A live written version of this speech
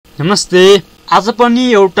नमस्ते। आज पनि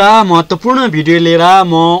एउटा महत्त्वपूर्ण भिडियो लिएर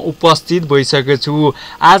म उपस्थित भइसकेको छु।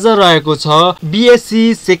 आज रहेको छ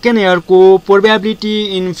B.sc second इयरको probability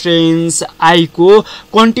influence I को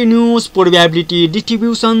कन्टिन्युअस प्रोबेबिलिटी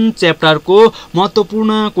डिस्ट्रिब्युसन च्याप्टरको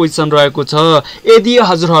महत्त्वपूर्ण क्वेशन रहेको छ। यदि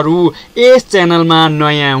हजुरहरू यस च्यानलमा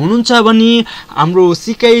नयाँ हुनुहुन्छ भने हाम्रो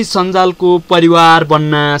सिकाइ सञ्जालको परिवार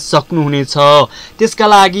बन्न सक्नुहुनेछ। त्यसका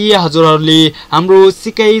लागि हजुरहरूले हाम्रो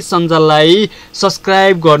सिकाइ सञ्जाललाई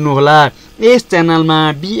सब्स्क्राइब गर्नुहोला। यस च्यानलमा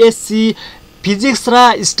B.sc फिजिक्स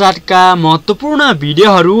र स्ट्याटिक्सका महत्त्वपूर्ण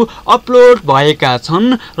भिडियोहरू अपलोड भएका छन्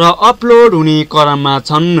र अपलोड हुने क्रममा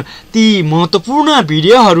छन्। ती महत्त्वपूर्ण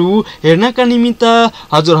भिडियोहरू हेर्नका निमित्त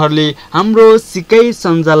हजुरहरूले हाम्रो सिकाइ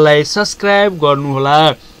सञ्जाललाई सब्स्क्राइब गर्नुहोला।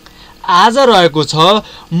 आज रहेको छ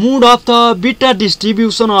मोड of the beta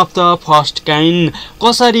distribution of the first kind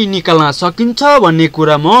कसरी निकाल्न सकिन्छ भन्ने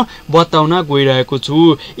कुरा म बताउन गइरहेको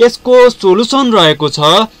छु। यसको सोलुसन रहेको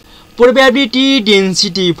छ probability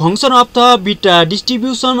density function of the beta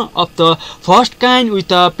distribution of the first kind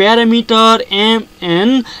with a parameter m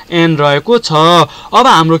n रहेको छ। अब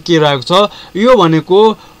हाम्रो के रहेको छ, यो भनेको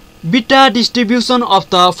beta distribution of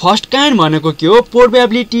the first kind भनेको के हो,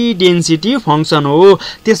 प्रोबेबिलिटी डेन्सिटी फंक्सन हो।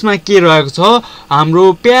 त्यसमा के रहेको छ,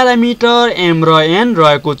 हाम्रो प्यारामिटर m र n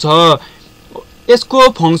रहेको छ। यसको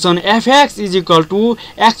function fx is equal two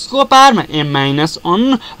x को पावरमा m माइनस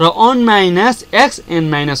 1 र 1 minus x n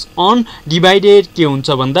minus 1 divided के हुन्छ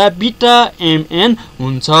भन्दा बीटा mn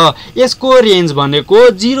हुन्छ। यसको रेन्ज भनेको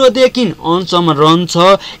 0 देखि 1 सम्म रहन्छ।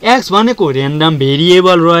 x भनेको र्यान्डम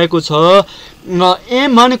भेरिएबल रहेको छ र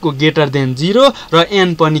m भनेको ग्रेटर देन 0 र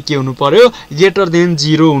n पनि के हुनु पर्यो, ग्रेटर देन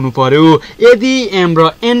 0 हुनु पर्यो। यदि m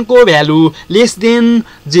र n को भ्यालु लेस देन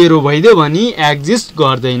 0 भइदियो भने एक्जिस्ट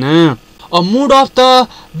गर्दैन। A mode of the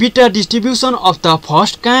beta distribution of the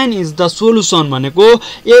first kind is the solution भनेको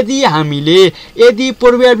यदि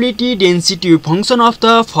probability density function of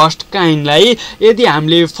the first kind लाई यदि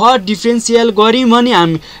हामीले फर्स्ट डिफरेन्शियल गर्यौं भने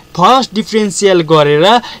हामी फर्स्ट डिफरेन्शियल गरेर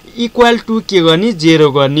इक्वल टु के गर्ने, 0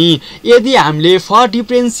 गर्ने। यदि हामीले फर्स्ट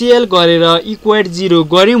डिफरेन्शियल गरेर इक्वल 0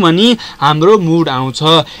 गर्यौं भने हाम्रो मोड आउँछ।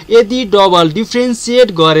 यदि डबल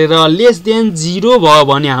डिफरेन्शिएट गरेर लेस देन 0 भयो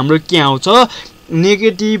भने हाम्रो के आउँछ,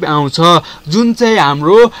 नेगेटिभ आउँछ, जुन चाहिँ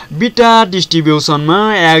हाम्रो बीटा डिस्ट्रिब्युसनमा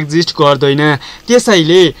एक्जिस्ट गर्दैन।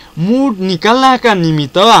 त्यसैले मोड निकाल्नका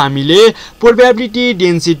निमित्त हामीले probability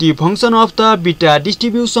density function of the beta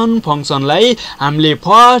distribution फंक्सनलाई हामीले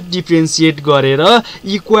फर्स्ट डिफरेन्शिएट गरेर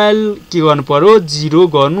इक्वल के गर्नु पर्यो, 0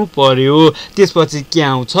 गर्नु पर्यो। त्यसपछि के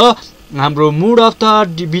आउँछ, हाम्रो मोड अफ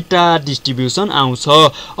द बीटा डिस्ट्रिब्युसन आउँछ।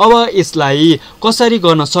 अब यसलाई कसरी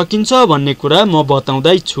गर्न सकिन्छ भन्ने कुरा म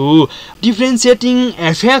बताउँदै छु। डिफरेन्शिएटिङ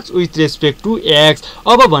fx with respect to x।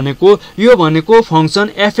 अब भनेको यो भनेको फंक्सन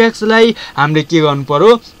fx लाई हामीले के गर्नु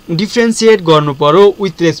पर्यो, डिफरेन्शिएट गर्नु पर्यो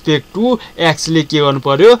विथ रेस्पेक्ट टु x ले के गर्नु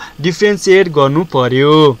पर्यो, डिफरेन्शिएट गर्नु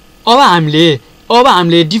पर्यो। अब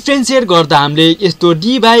हामीले डिफरेन्शिएट गर्दा हामीले यस्तो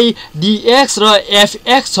d बाइ dx र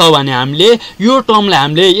fx छ भने हामीले यो टर्मलाई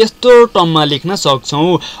हामीले यस्तो टर्ममा लेख्न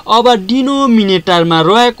सक्छौं। अब डिनोमिनेटरमा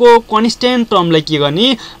रहेको कन्स्ट्यान्ट टर्मलाई के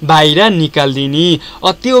गर्ने, बाहिर निकाल्दिने।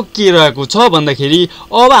 त्यो के रहेको छ भन्दाखेरि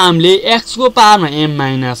अब हामीले x को पावरमा m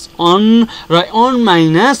माइनस 1 र 1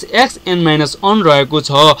 माइनस x n माइनस 1 रहेको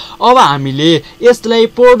छ। अब हामीले यसलाई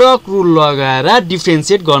प्रोडक्ट रुल लगाएर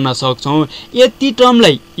डिफरेन्शिएट गर्न सक्छौं। यति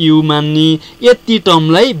टर्मलाई u मान्ने, यति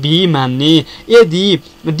टर्मलाई v मान्ने। यदि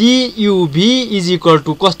duv इज इक्वल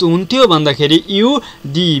टु कस्तो हुन्थ्यो भन्दाखेरि u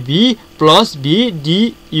dv plus v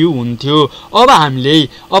du हुन्थ्यो। अब हामीले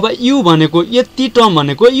u भनेको यति टर्म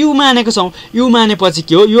भनेको u मानेको छौं। u मानेपछि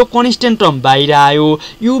के हो, यो कन्स्ट्यान्ट टर्म बाहिर आयो।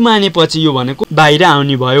 u मानेपछि यो भनेको बाहिर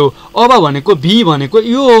आउने भयो। अब भनेको v भनेको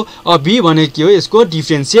यो हो। v भनेको के हो, यसको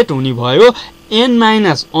डिफरेन्शिएट हुने भयो। n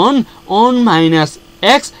minus 1 1 minus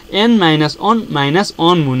x n minus 1 minus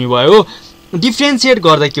 1 हुने भयो। डिफरेन्शिएट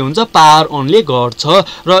गर्दा के हुन्छ, पावर 1 ले घट्छ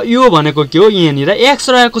र यो भनेको के हो, यहाँनिर x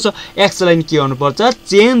रहेको छ। x लाई के गर्नुपर्छ,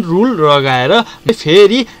 चेन रुल लगाएर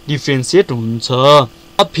फेरि डिफरेन्शिएट हुन्छ।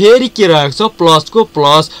 अब फेरि के रहेको छ, प्लस को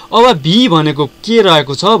प्लस। अब v भनेको के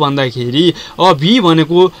रहेको छ भन्दाखेरि v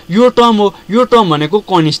भनेको यो टर्म हो। यो टर्म भनेको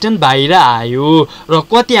कन्स्ट्यान्ट बाहिर आयो र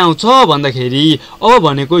कति आउँछ भन्दाखेरि अब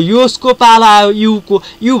भनेको यसको पावर आयो,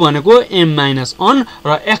 u भनेको m माइनस 1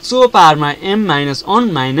 र x को पावरमा m माइनस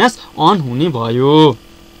 1 माइनस 1 हुने भयो।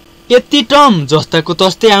 यति टर्म जस्ताको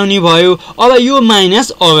तस्तै आउने भयो। अब यो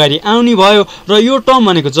माइनस अगाडि आउने भयो र यो टर्म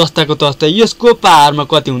भनेको जस्ताको तस्तै यसको पावरमा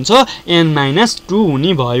कति हुन्छ n-2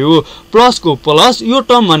 हुने भयो। प्लसको प्लस यो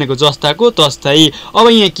टर्म भनेको जस्ताको तस्तै। अब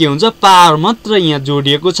यहाँ के हुन्छ पावर मात्र यहाँ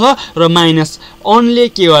जोडिएको छ र माइनस अनले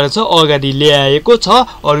के गरेछ अगाडि ल्याएको छ,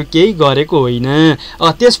 अरु केही गरेको होइन।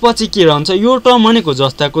 त्यसपछि के रहन्छ यो टर्म भनेको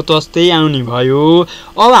जस्ताको तस्तै आउने भयो।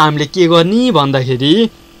 अब हामीले के गर्ने भन्दाखेरि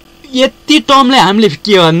यति टर्मलाई हामीले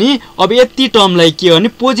के गर्ने, अब यति टर्मलाई के गर्ने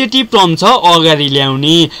पोजिटिभ टर्म छ अगाडि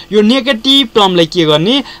ल्याउने, यो नेगेटिभ टर्मलाई के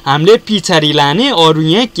गर्ने हामीले पछाडि लाने, अरु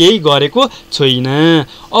यहाँ केही गरेको छैन।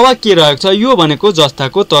 अब के रहेको छ यो भनेको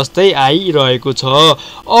जस्ताको तस्तै आइरहेको छ।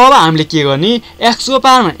 अब हामीले के गर्ने x को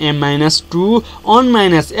पावरमा m-2 अन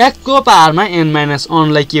माइनस x को पावरमा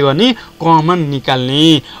n-1 लाई के गर्ने कमन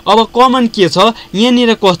निकाल्ने। अब कमन के छ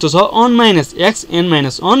यहाँनिर कस्तो छ अन माइनस x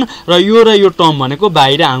n-1 र यो टर्म भनेको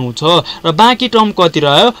बाहिर आउँछ र बाँकी टर्म कति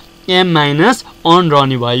रह्यो m-1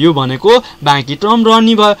 रहने भयो। यो भनेको बाँकी टर्म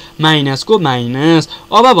रहने भयो माइनसको माइनस।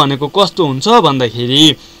 अब भनेको कस्तो हुन्छ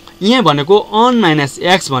भन्दाखेरि यहाँ भनेको अन माइनस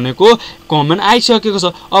x भनेको कमन आइसकेको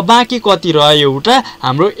छ। अब बाँकी कति रह्यो एउटा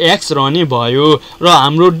हाम्रो x रहने भयो र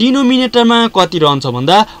हाम्रो डिनोमिनेटरमा कति रहन्छ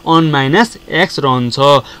भन्दा अन माइनस x रहन्छ।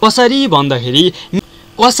 कसरी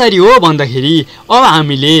हो भन्दाखेरि अब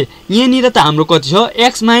हामीले यहाँनिर त हाम्रो कति छ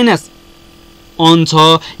x माइनस अन छ,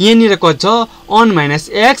 यहाँनिर कति छ अन माइनस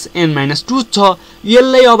x n-2 छ।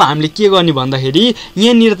 यसलाई अब हामीले के गर्ने भन्दाखेरि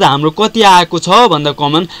यहाँनिर त हाम्रो कति आएको छ भन्दा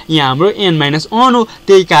कमन यहाँ हाम्रो n-1 हो।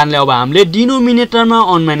 त्यही कारणले अब हामीले डिनोमिनेटरमा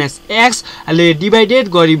अन माइनस x ले डिभाइडेड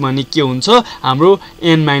गरी भने के हुन्छ हाम्रो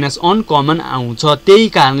n-1 कमन आउँछ। त्यही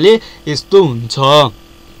कारणले यस्तो हुन्छ।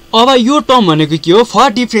 अब यो टर्म भनेको के हो फर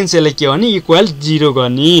डिफरेन्सियललाई के गर्ने इक्वल 0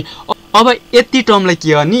 गर्ने। अब यति टर्मलाई के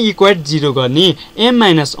गर्ने इक्वल 0 गर्ने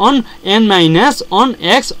m-1 n-1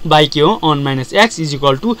 x बाइ के हो on minus x is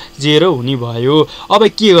equal to 0 हुने भयो। अब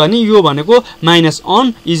के गर्ने यो भनेको minus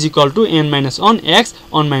on is equal to n-1 x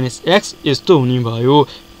on minus x यस्तो हुने भयो।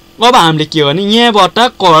 अब हामीले के गर्ने यहाँबाट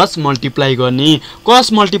क्रस मल्टिप्लाई गर्ने,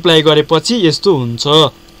 क्रस मल्टिप्लाई गरेपछि यस्तो हुन्छ।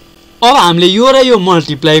 अब हामीले यो र यो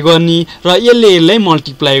मल्टिप्लाई गर्ने र यसलाई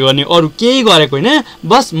मल्टिप्लाई गर्ने, अरु केही गरेको हैन,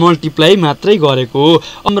 बस मल्टिप्लाई मात्रै गरेको।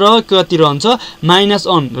 र कति रहन्छ माइनस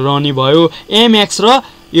अन रहने भयो mx र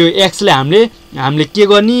यो x ले हामीले के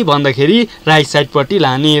गर्ने भन्दाखेरि राइट साइड पट्टि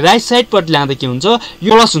लाने। राइट साइड पट्टि लाँदा के हुन्छ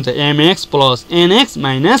यो प्लस हुन्छ mx plus nx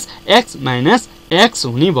minus x minus x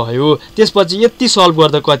हुने भयो। त्यसपछि यति सल्भ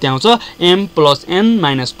गर्दा कति आउँछ m प्लस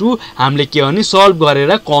n-2 हामीले के गर्ने सल्भ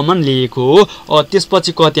गरेर कमन लिएको हो।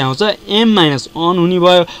 त्यसपछि कति आउँछ m-1 हुने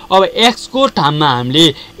भयो। अब x को ठाउँमा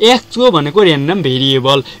हामीले x को भनेको र्यान्डम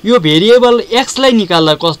भेरिएबल, यो भेरिएबल x लाई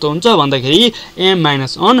निकाल्दा कस्तो हुन्छ भन्दाखेरि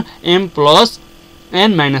m-1 m प्लस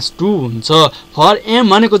n-2 हुन्छ। फर m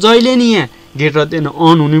भनेको जहिले नि यहाँ ग्रेटर देन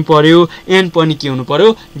अन हुनु पर्यो, n पनि के हुनु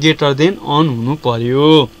पर्यो ग्रेटर देन अन हुनु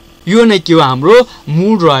पर्यो। यो नै के हो हाम्रो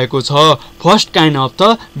मूड रहेको छ। फर्स्ट काइन्ड अफ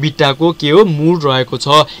द बिटाको के हो मूड रहेको छ।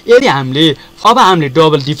 यदि हामीले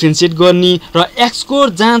डबल डिफरेन्शिएट गर्ने र x को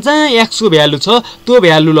जहाँ x को भ्यालु छ त्यो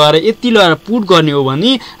भ्यालु लगाएर यति लगाएर पुट गर्ने हो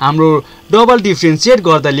भने हाम्रो डबल डिफरेन्शिएट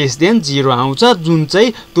गर्दा लेस देन 0 आउँछ, जुन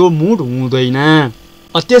चाहिँ त्यो मूड हुँदैन।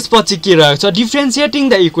 त्यसपछि के रहेको छ डिफरेन्शिएटिङ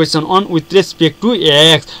the equation on with respect to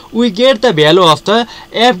x we get the value of the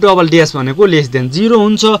f double dash भनेको लेस देन 0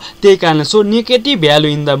 हुन्छ। त्यही कारणले so negative value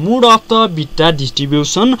in the mood off the बिटा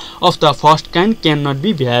distribution of the first kind can not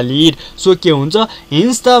be valid. So के हुन्छ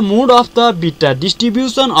hence the mood off the बिटा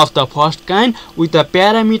distribution of the first kind with the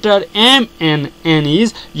parameter m and n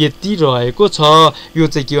is यति रहेको छ। यो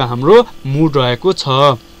चाहिँ के हो हाम्रो मुड रहेको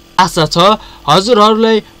छ। आशा छ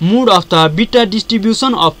हजुरहरूलाई मुड अफ द बिटा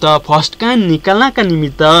distribution of the first kind निकाल्नका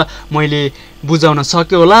निमित्त मैले बुझाउन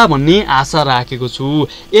सक्यो होला भन्ने आशा राखेको छु।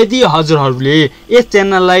 यदि हजुरहरूले यस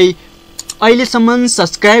च्यानललाई अहिलेसम्म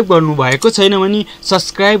सब्स्क्राइब गर्नु भएको छैन भने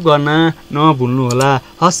सब्स्क्राइब गर्न नभुल्नु होला।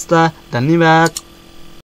 हस्त धन्यवाद।